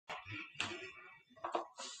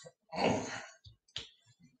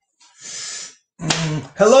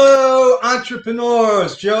Hello,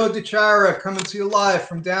 entrepreneurs. Joe DiChiara coming to you live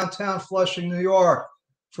from downtown Flushing, New York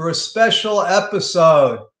for a special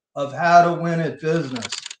episode of How to Win at Business.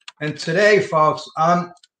 And today, folks,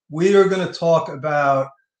 we are going to talk about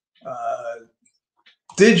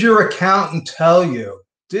did your accountant tell you?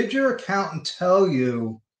 Did your accountant tell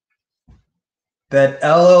you that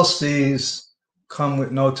LLCs come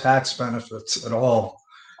with no tax benefits at all?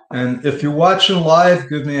 And if you're watching live,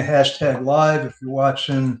 give me a hashtag live. If you're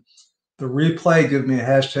watching the replay, give me a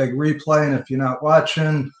hashtag replay. And if you're not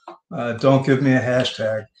watching, don't give me a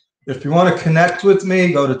hashtag. If you want to connect with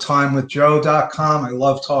me, go to timewithjoe.com. I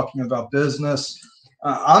love talking about business.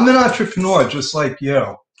 I'm an entrepreneur just like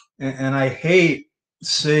you. And I hate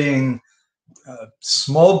seeing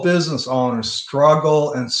small business owners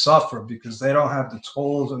struggle and suffer because they don't have the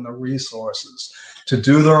tools and the resources to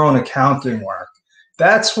do their own accounting work.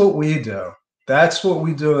 That's what we do. That's what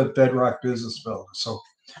we do at Bedrock Business Builder. So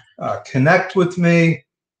connect with me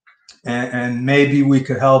and maybe we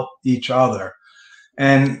could help each other.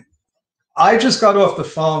 And I just got off the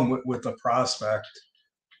phone with a prospect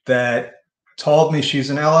that told me she's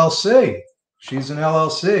an LLC. She's an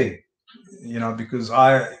LLC, you know, because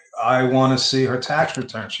I want to see her tax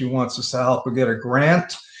return. She wants us to help her get a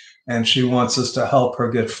grant, and she wants us to help her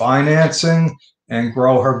get financing and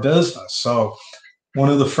grow her business. So one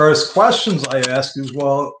of the first questions I ask is,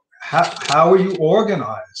 well, how are you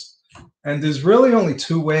organized? And there's really only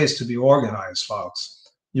two ways to be organized, folks.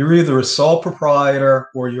 You're either a sole proprietor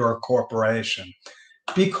or you're a corporation,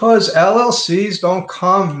 because LLCs don't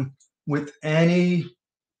come with any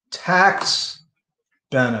tax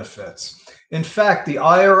benefits. In fact, the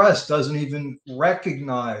IRS doesn't even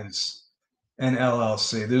recognize an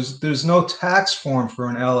LLC. There's no tax form for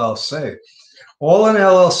an LLC. All an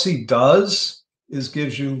LLC does is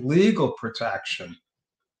gives you legal protection.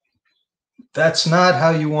 That's not how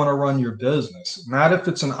you want to run your business, not if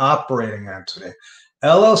it's an operating entity.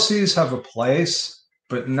 LLCs have a place,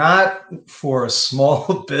 but not for a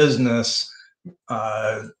small business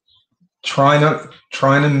trying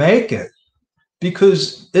to make it,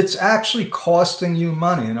 because it's actually costing you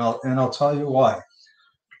money, and I'll tell you why.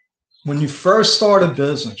 When you first start a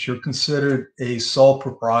business, you're considered a sole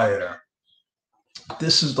proprietor.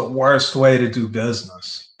 This is the worst way to do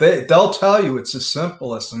business. They'll tell you it's the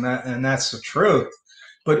simplest, and that's the truth.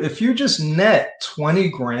 But if you just net 20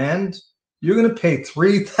 grand, you're going to pay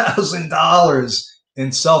 $3,000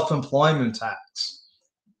 in self-employment tax.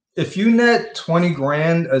 If you net 20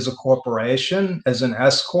 grand as a corporation, as an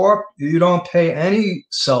S Corp, you don't pay any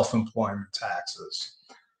self-employment taxes.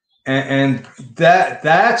 And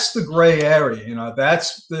that's the gray area, you know.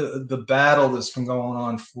 That's the battle that's been going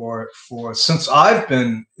on for since I've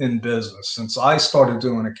been in business, since I started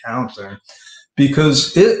doing accounting,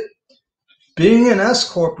 because being an S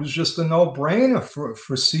Corp is just a no-brainer for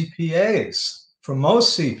CPAs, for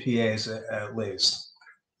most CPAs at least.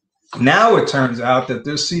 Now it turns out that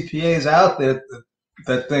there's CPAs out there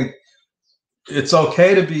that think it's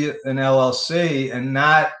okay to be an LLC and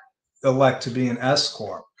not elect to be an S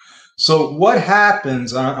Corp. So what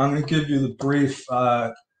happens, I'm going to give you the brief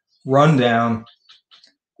rundown,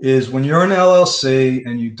 is when you're an LLC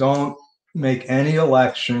and you don't make any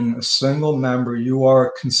election, a single member, you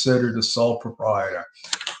are considered a sole proprietor.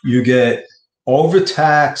 You get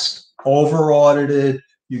overtaxed, over-audited,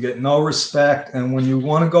 you get no respect, and when you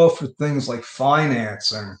want to go for things like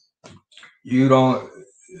financing, the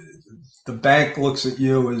bank looks at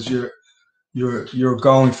you as you're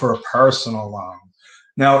going for a personal loan.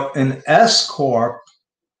 Now, an S Corp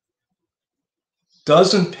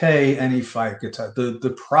doesn't pay any FICA tax.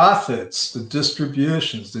 The profits, the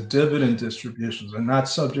distributions, the dividend distributions are not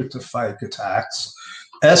subject to FICA tax.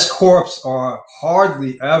 S Corps are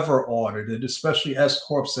hardly ever audited, especially S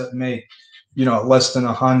Corps that make, you know, less than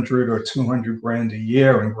 100 or 200 grand a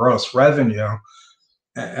year in gross revenue.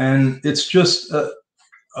 And it's just a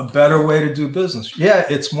better way to do business. Yeah,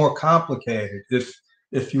 it's more complicated.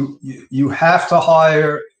 If you have to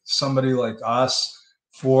hire somebody like us.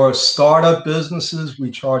 For startup businesses,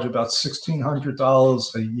 we charge about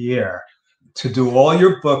 $1,600 a year to do all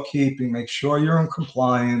your bookkeeping, make sure you're in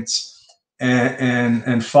compliance,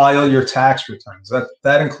 and file your tax returns.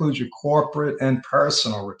 That includes your corporate and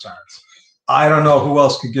personal returns. I don't know who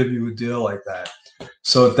else could give you a deal like that.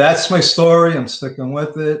 So that's my story. I'm sticking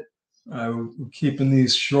with it. We're keeping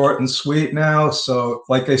these short and sweet now. So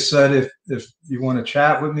like I said, if you want to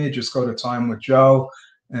chat with me, just go to Time with Joe,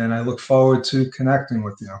 and I look forward to connecting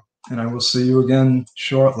with you. And I will see you again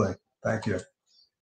shortly. Thank you.